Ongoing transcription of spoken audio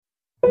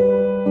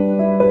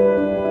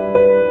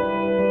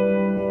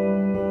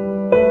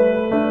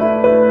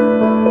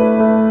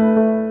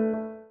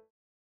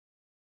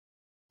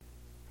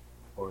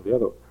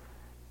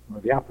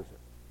the opposite.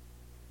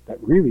 That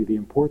really the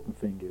important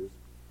thing is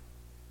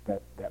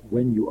that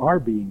when you are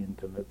being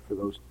intimate, for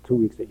those 2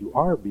 weeks that you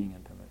are being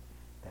intimate,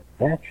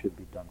 that should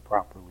be done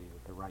properly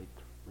with the right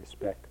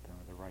respect and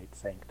with the right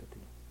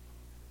sanctity.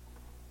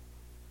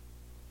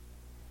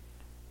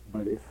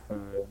 But if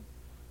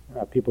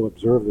people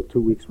observe the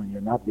 2 weeks when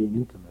you're not being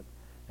intimate,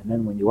 and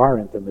then when you are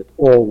intimate,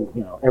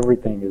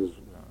 everything is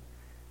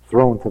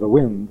thrown to the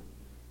wind,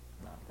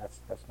 no,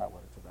 that's not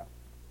what it's about.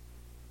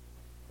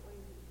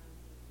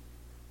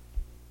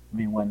 I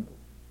mean, when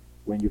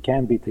you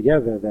can be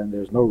together, then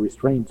there's no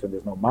restraints and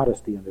there's no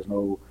modesty and there's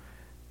no.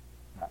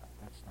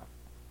 That's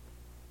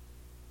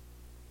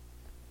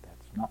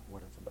not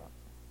what it's about.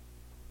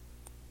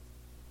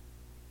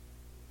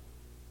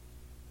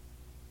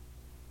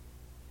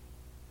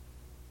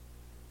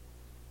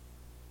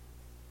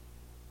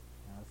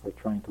 It's like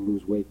trying to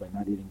lose weight by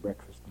not eating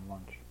breakfast and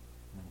lunch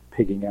and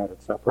pigging out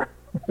at supper.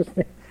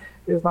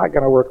 It's not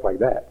going to work like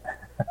that.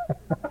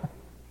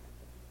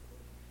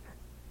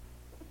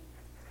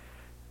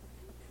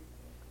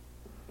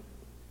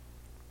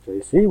 So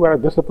you see what a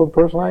disciplined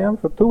person I am?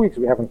 For 2 weeks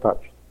we haven't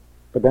touched.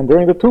 But then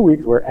during the 2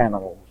 weeks we're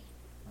animals.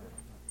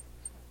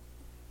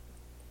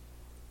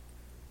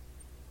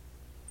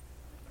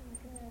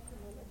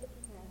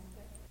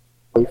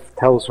 Wife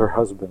tells her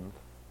husband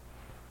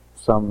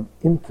some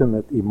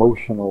intimate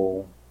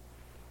emotional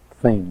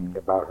thing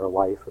about her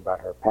life, about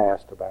her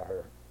past, about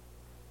her.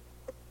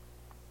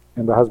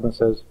 And the husband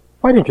says,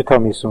 "Why didn't you tell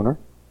me sooner?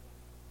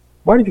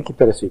 Why did you keep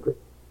that a secret?"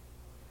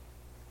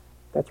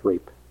 That's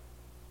rape.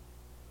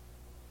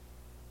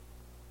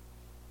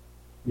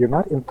 You're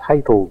not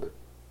entitled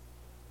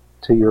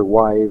to your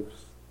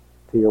wife's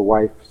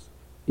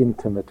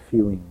intimate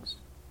feelings.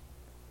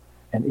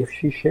 And if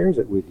she shares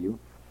it with you,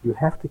 you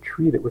have to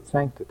treat it with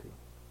sanctity.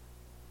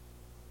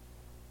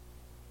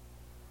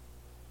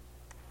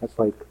 That's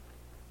like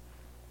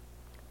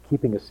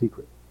keeping a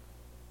secret.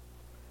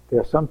 There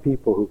are some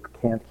people who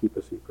can't keep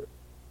a secret.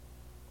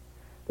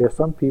 There are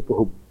some people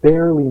who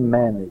barely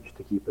manage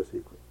to keep a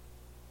secret.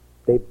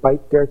 They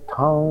bite their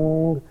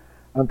tongue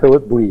until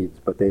it bleeds,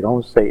 but they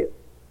don't say it.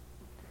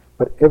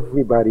 But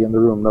everybody in the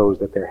room knows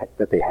that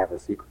they have a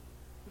secret.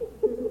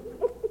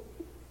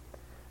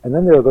 And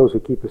then there are those who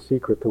keep a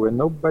secret to where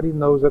nobody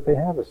knows that they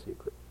have a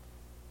secret.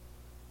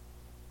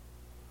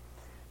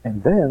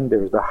 And then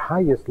there's the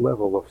highest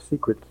level of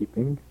secret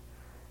keeping,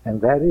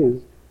 and that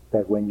is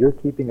that when you're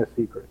keeping a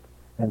secret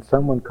and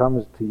someone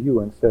comes to you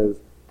and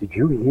says, "Did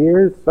you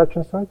hear such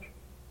and such?"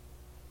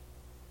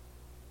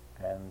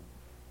 And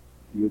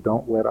you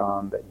don't let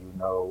on that you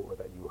know or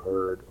that you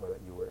heard or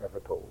that you were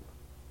ever told,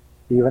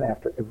 even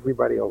after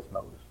everybody else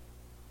knows.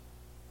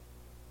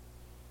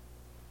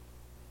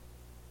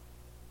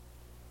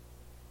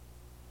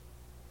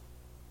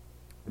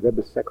 The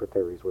Rebbe's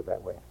secretaries were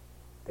that way.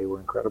 They were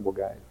incredible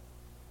guys.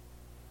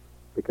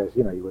 Because,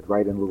 you would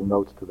write in little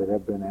notes to the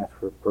Rebbe and ask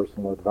for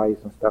personal advice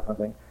and stuff and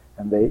things,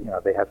 and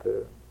they had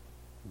to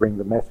bring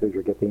the message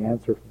or get the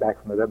answer back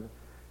from the Rebbe.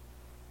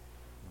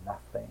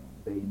 Nothing.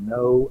 They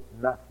know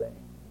nothing.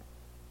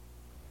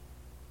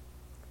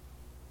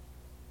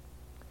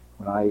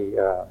 When I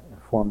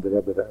informed the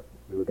Rebbe that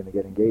we were going to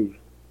get engaged,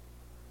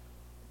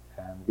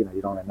 and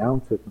you don't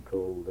announce it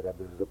until the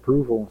Rebbe's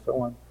approval and so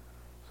on,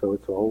 so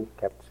it's all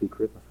kept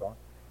secret and so on.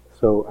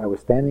 So I was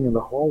standing in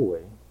the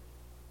hallway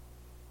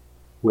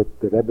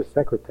with the Rebbe's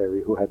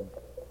secretary who had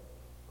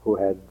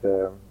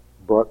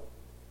brought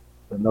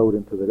the note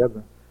into the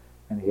Rebbe,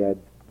 and he had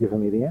given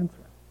me the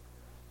answer.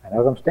 And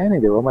as I'm standing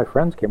there, all my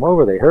friends came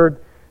over, they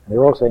heard, and they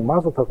were all saying,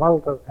 "Mazel tov,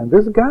 Mazel tov." And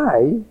this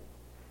guy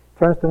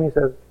turns to me and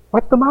says,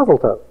 "What's the Mazel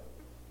tov?"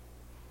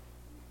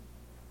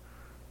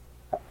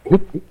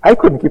 I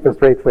couldn't keep a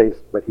straight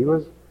face, but he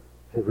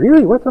said,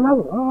 "Really? What's the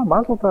Mazel? Oh,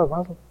 Mazel tov,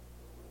 Mazel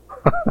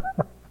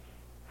tov."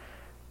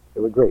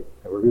 They were great.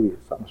 They were really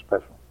something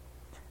special.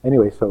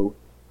 Anyway, so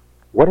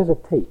what does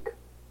it take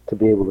to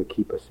be able to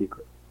keep a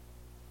secret?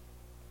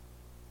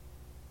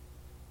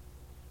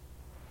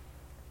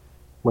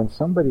 When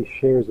somebody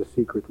shares a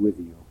secret with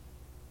you,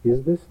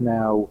 is this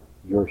now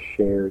your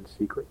shared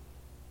secret?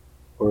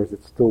 Or is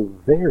it still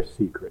their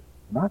secret,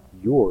 not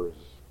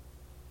yours?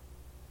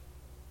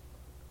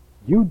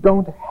 You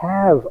don't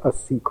have a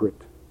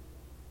secret.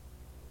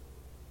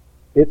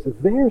 It's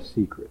their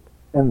secret.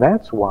 And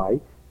that's why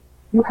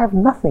you have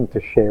nothing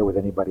to share with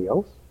anybody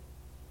else.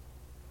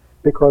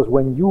 Because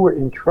when you were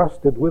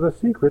entrusted with a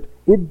secret,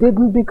 it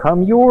didn't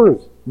become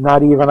yours,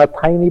 not even a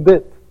tiny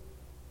bit.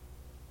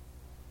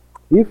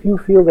 If you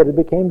feel that it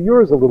became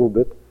yours a little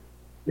bit,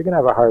 you're going to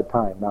have a hard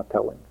time not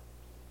telling.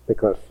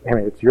 Because,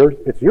 it's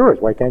yours,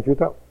 why can't you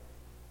tell?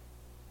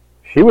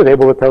 She was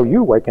able to tell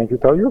you, why can't you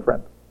tell your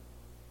friend?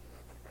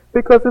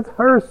 Because it's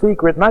her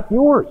secret, not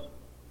yours.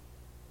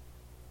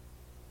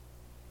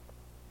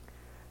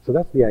 So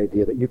that's the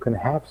idea, that you can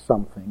have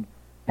something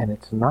and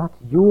it's not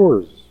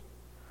yours.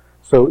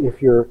 So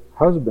if your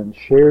husband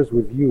shares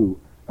with you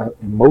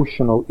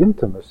emotional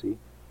intimacy,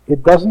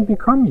 it doesn't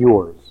become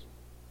yours.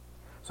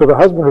 So the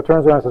husband who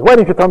turns around and says, "Why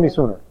didn't you tell me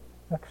sooner?"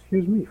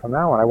 Excuse me, from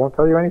now on I won't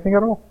tell you anything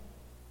at all.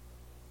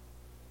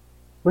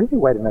 What do you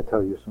mean, why didn't I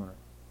tell you sooner?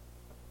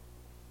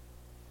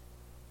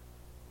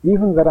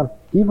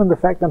 Even the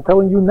fact I'm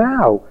telling you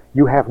now,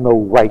 you have no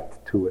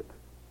right to it.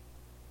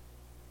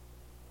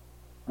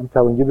 I'm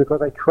telling you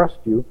because I trust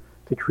you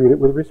to treat it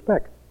with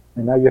respect.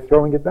 And now you're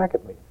throwing it back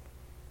at me.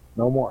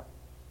 No more.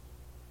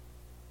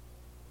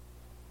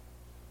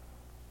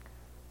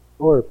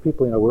 Or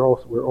people,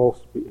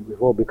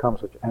 we've all become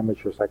such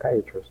amateur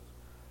psychiatrists.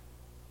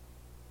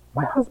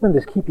 My husband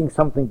is keeping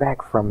something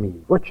back from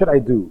me. What should I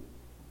do?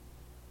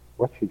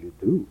 What should you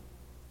do?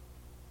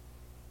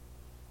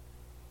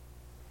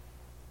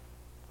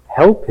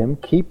 Help him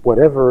keep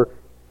whatever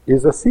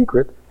is a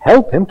secret.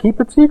 Help him keep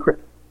it secret.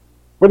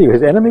 What are you,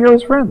 his enemy or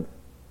his friend?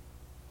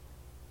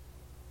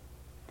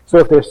 So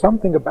if there's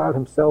something about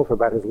himself,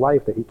 about his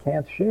life that he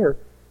can't share,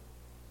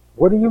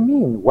 what do you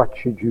mean, what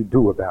should you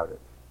do about it?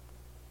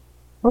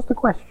 What's the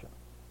question?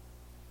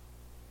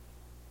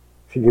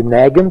 Should you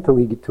nag him till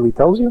he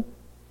tells you?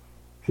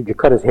 Should you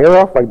cut his hair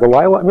off like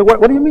Delilah? I mean,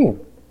 what do you mean?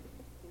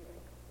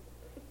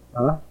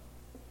 Huh?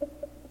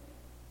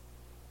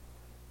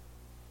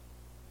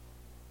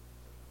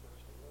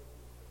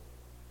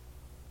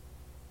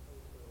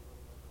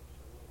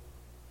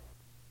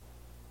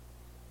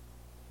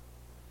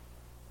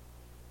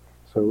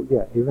 So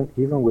yeah,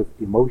 even with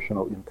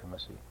emotional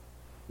intimacy,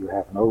 you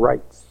have no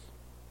rights.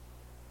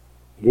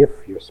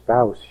 If your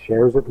spouse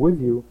shares it with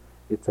you,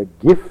 it's a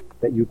gift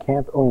that you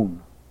can't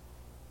own.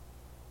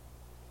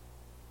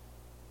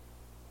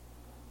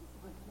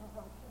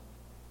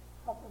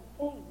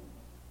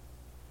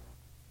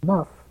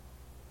 Enough,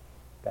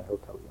 then he'll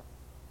tell you.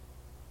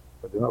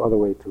 But there's no other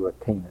way to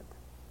attain it.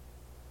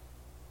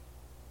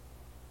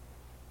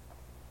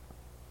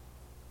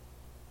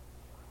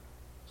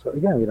 So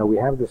again, we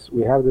have this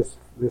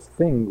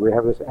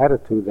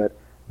attitude that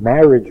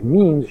marriage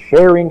means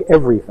sharing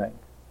everything.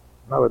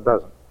 No, it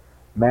doesn't.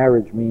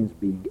 Marriage means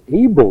being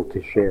able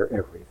to share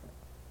everything.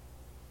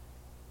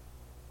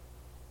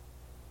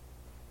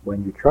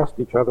 When you trust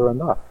each other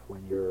enough,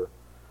 when you're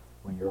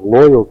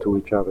loyal to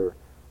each other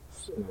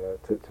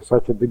to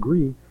such a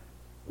degree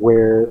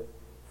where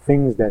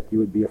things that you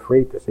would be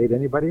afraid to say to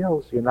anybody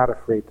else, you're not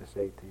afraid to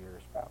say to your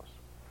spouse.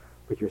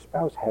 But your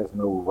spouse has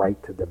no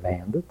right to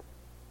demand it.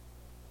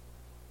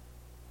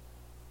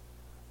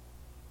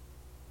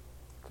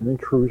 It's an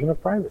intrusion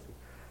of privacy.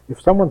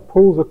 If someone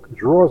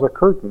draws a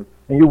curtain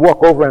and you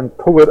walk over and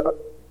pull it up,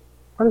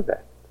 what is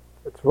that?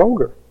 It's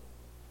vulgar.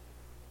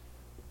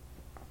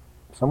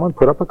 If someone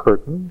put up a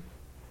curtain,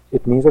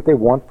 it means that they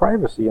want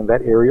privacy in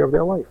that area of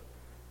their life.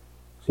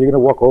 So you're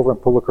going to walk over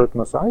and pull the curtain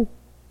aside?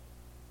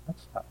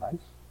 That's not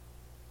nice.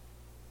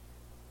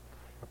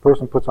 A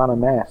person puts on a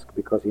mask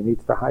because he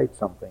needs to hide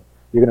something.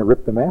 You're going to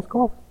rip the mask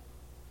off?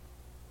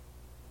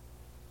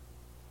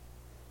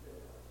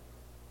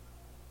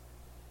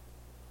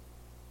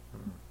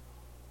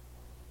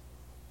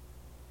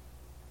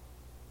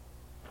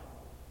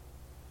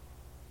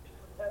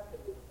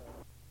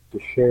 To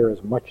share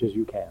as much as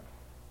you can.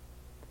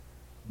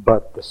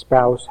 But the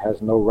spouse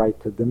has no right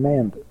to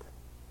demand it.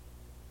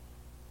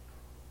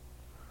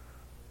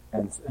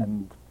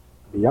 And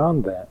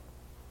beyond that,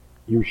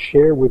 you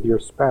share with your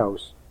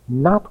spouse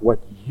not what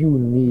you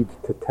need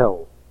to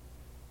tell,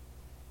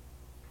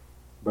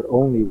 but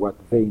only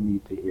what they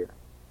need to hear.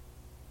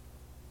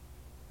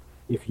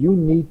 If you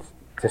need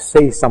to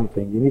say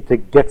something, you need to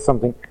get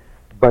something,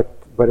 but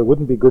it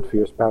wouldn't be good for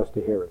your spouse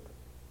to hear it,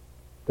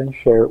 then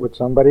share it with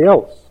somebody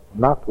else,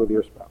 not with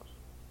your spouse.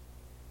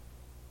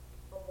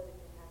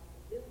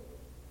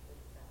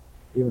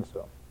 Even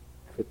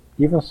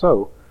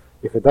so,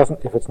 if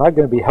it's not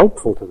going to be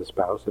helpful to the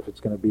spouse, if it's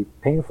going to be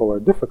painful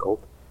or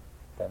difficult,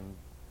 then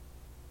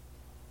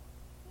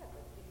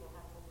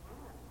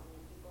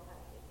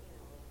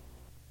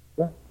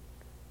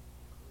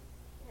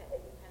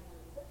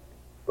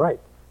right.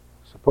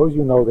 Suppose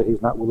you know that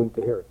he's not willing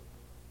to hear it.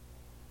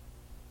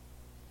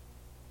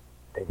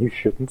 Then you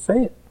shouldn't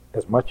say it.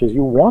 As much as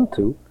you want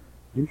to,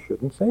 you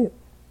shouldn't say it.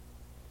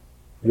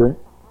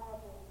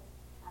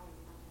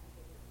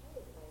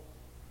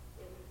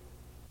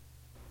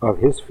 Of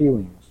his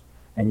feelings,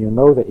 and you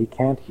know that he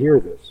can't hear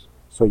this,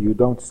 so you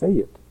don't say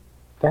it.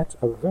 That's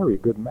a very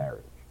good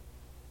marriage.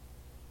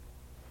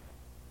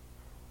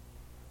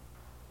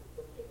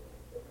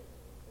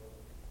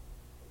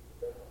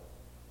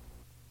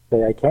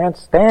 Say, I can't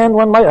stand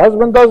when my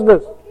husband does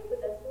this.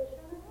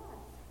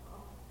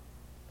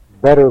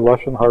 Better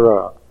Lashon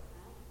Hara.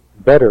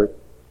 Better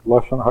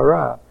Lashon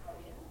Hara.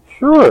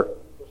 Sure.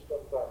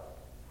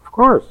 Of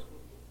course.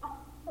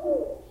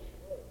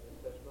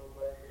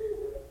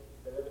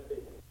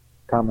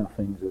 Common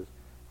things is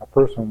a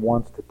person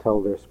wants to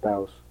tell their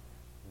spouse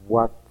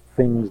what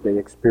things they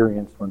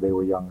experienced when they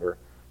were younger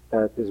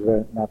that is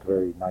not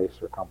very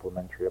nice or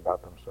complimentary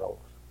about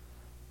themselves.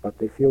 But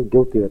they feel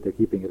guilty that they're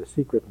keeping it a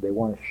secret and they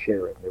want to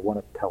share it, and they want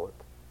to tell it.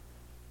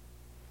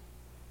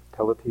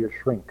 Tell it to your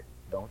shrink.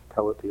 Don't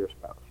tell it to your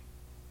spouse.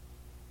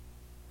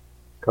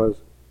 Because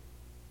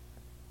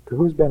to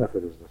whose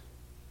benefit is this?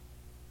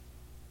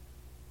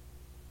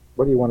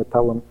 What do you want to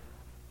tell them?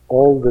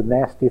 All the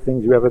nasty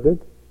things you ever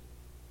did?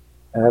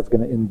 And that's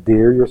going to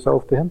endear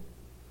yourself to him?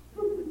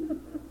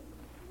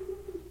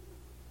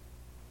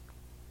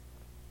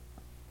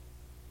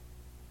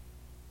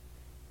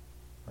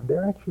 And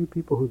there are actually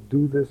people who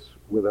do this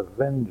with a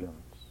vengeance.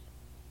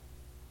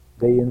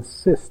 They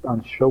insist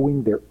on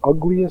showing their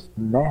ugliest,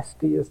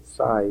 nastiest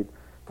side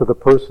to the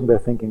person they're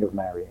thinking of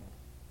marrying.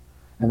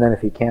 And then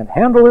if he can't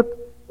handle it,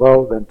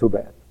 well, then too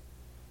bad.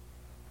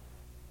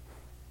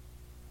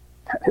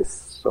 That is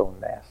so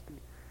nasty.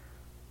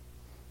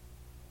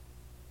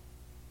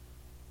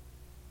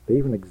 They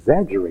even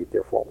exaggerate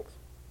their faults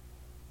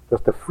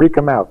just to freak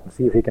him out and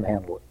see if he can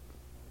handle it.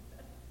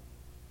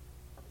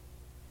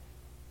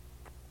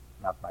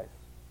 Not nice.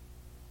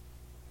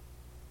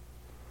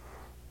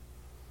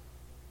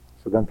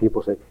 So then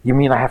people say, you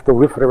mean I have to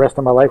live for the rest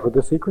of my life with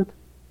this secret?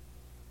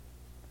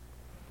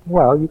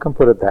 Well, you can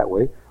put it that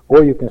way.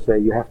 Or you can say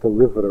you have to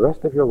live for the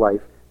rest of your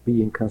life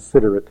being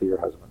considerate to your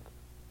husband.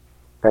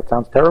 That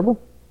sounds terrible?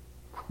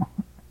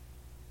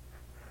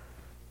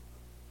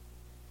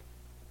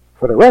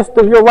 For the rest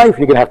of your life,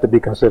 you're going to have to be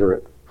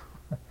considerate.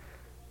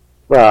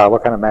 Well,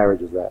 what kind of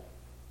marriage is that?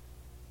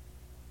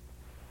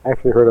 I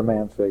actually heard a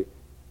man say,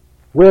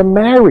 we're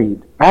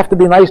married. I have to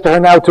be nice to her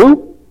now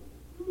too?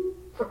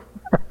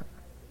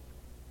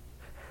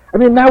 I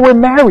mean, now we're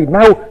married.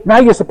 Now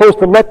you're supposed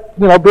to be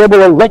able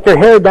to let your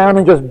hair down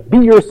and just be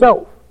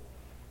yourself.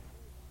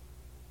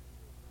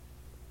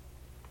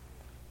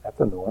 That's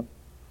a new one.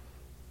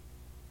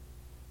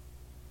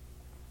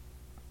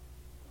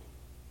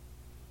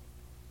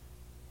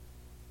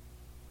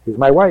 He's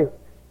my wife.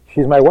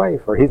 She's my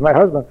wife. Or he's my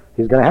husband.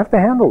 He's going to have to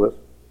handle this.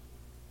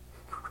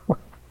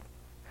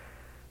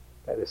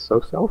 That is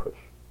so selfish.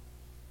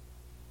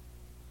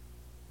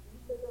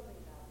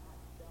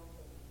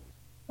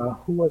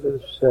 Who was it who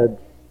said?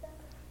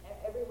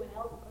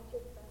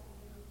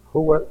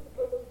 Who was?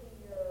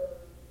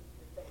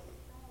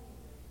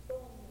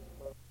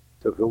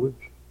 The village.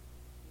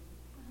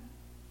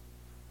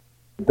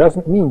 It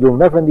doesn't mean you'll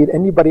never need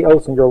anybody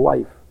else in your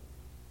life.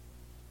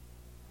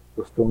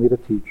 You'll still need a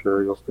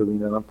teacher. You'll still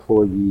need an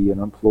employee, an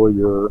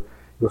employer.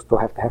 You'll still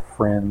have to have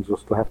friends. You'll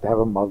still have to have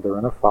a mother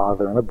and a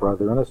father and a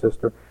brother and a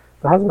sister.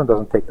 The husband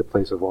doesn't take the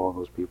place of all of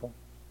those people.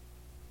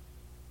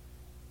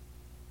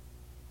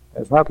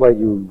 It's not like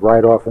you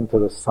ride off into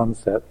the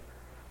sunset.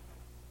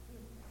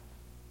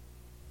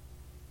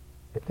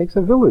 It takes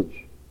a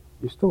village.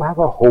 You still have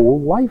a whole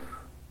life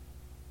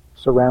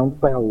surrounded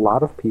by a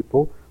lot of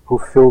people who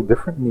fill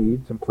different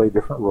needs and play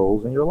different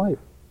roles in your life.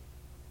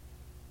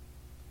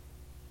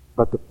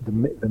 But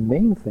the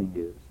main thing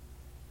is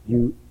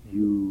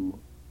you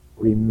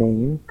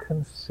remain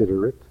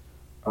considerate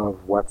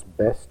of what's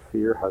best for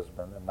your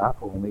husband and not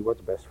only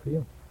what's best for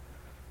you.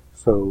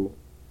 So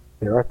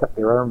there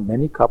are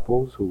many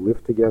couples who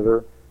live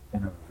together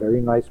in a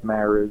very nice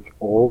marriage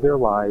all their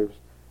lives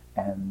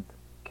and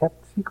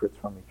kept secrets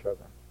from each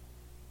other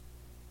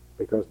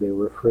because they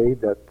were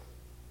afraid that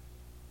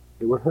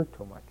it would hurt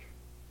too much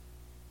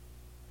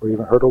or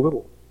even hurt a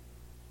little.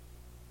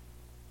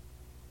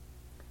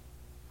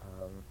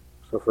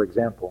 So for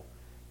example,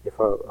 if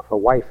a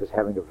wife is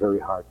having a very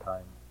hard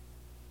time,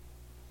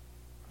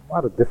 a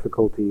lot of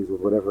difficulties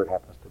with whatever it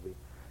happens to be,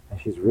 and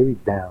she's really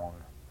down,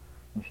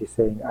 and she's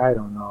saying, I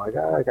don't know,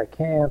 I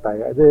can't,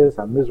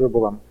 I'm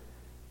miserable,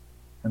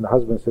 and the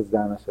husband sits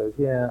down and says,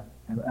 yeah,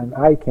 and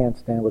I can't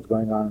stand what's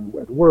going on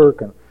at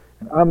work, and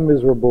I'm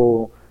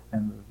miserable,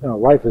 and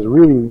life is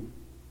really,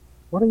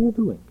 what are you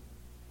doing?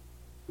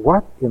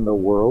 What in the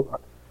world?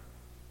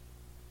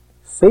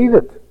 Save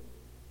it.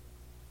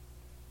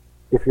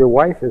 If your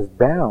wife is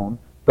down,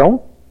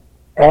 don't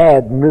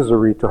add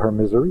misery to her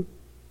misery.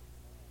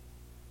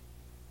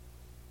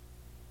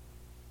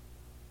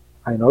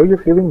 I know you're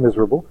feeling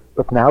miserable,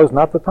 but now is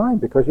not the time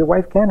because your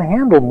wife can't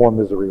handle more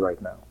misery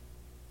right now.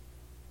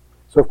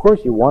 So of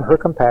course you want her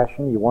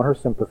compassion, you want her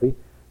sympathy,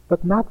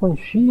 but not when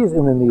she is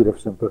in the need of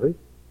sympathy.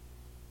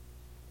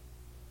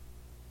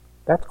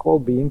 That's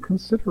called being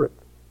considerate.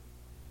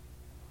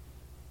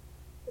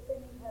 But then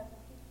you have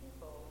two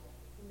people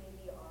who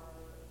maybe are...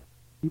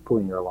 People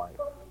in your life.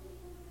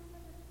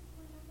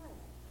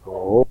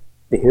 Oh,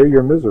 to hear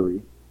your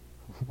misery,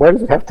 why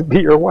does it have to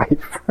be your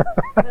wife?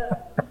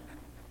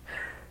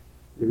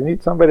 If you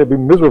need somebody to be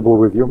miserable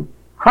with you,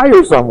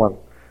 hire someone.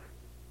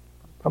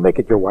 Don't make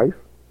it your wife.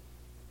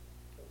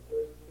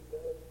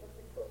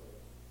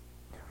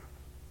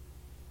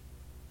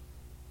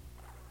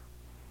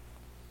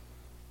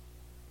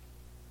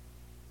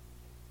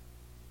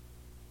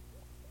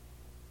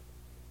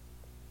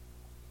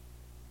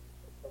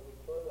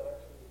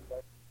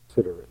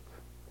 Consider it.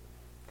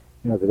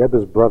 The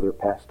Rebbe's brother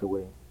passed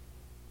away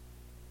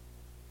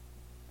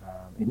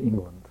in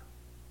England,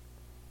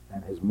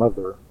 and his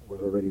mother was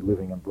already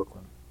living in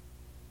Brooklyn.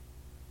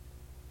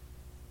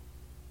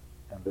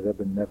 And the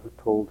Rebbe never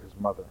told his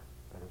mother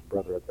that his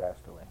brother had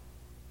passed away.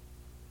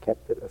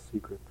 Kept it a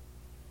secret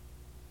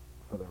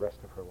for the rest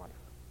of her life.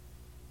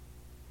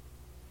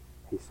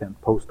 He sent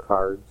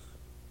postcards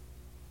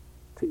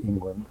to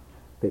England.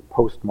 They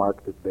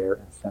postmarked it there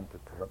and sent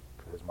it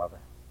to his mother.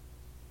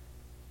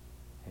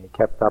 And he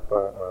kept up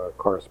a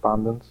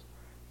correspondence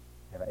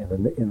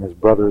in his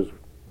brother's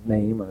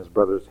name and his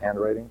brother's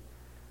handwriting.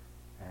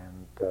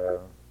 And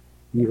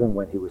even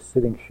when he was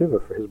sitting Shiva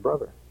for his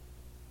brother,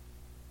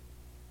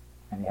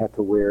 and he had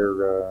to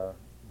wear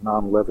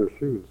non-leather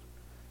shoes,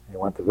 and he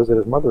went to visit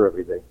his mother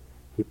every day,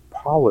 he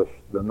polished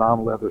the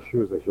non-leather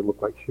shoes. They should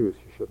look like shoes.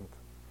 She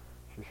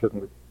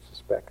shouldn't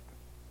suspect.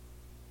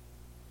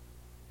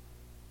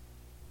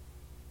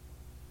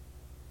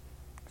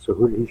 So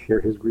who did he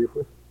share his grief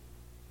with?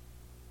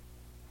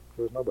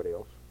 There was nobody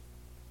else.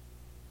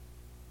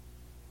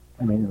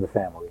 I mean, in the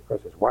family, of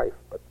course, his wife,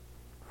 but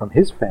from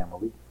his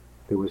family,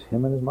 there was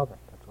him and his mother.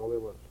 That's all there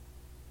was.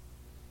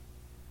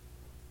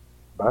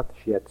 But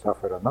she had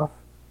suffered enough,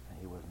 and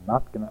he was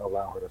not going to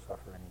allow her to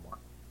suffer anymore.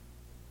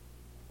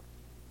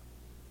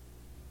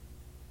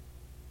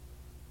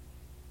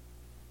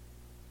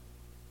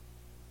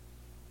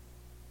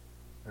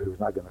 Or he was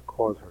not going to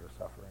cause her to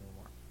suffer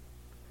anymore.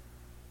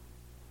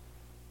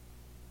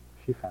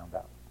 She found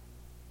out,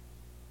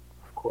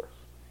 of course.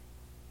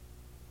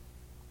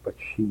 But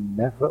she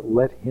never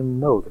let him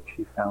know that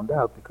she found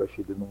out because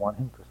she didn't want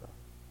him to suffer.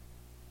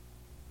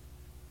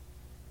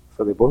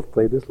 So they both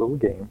played this little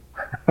game.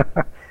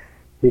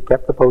 He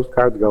kept the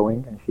postcards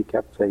going, and she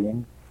kept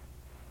saying,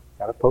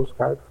 got a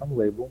postcard from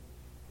Label.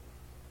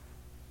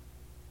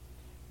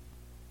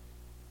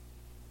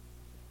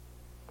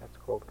 That's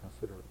called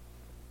considerate.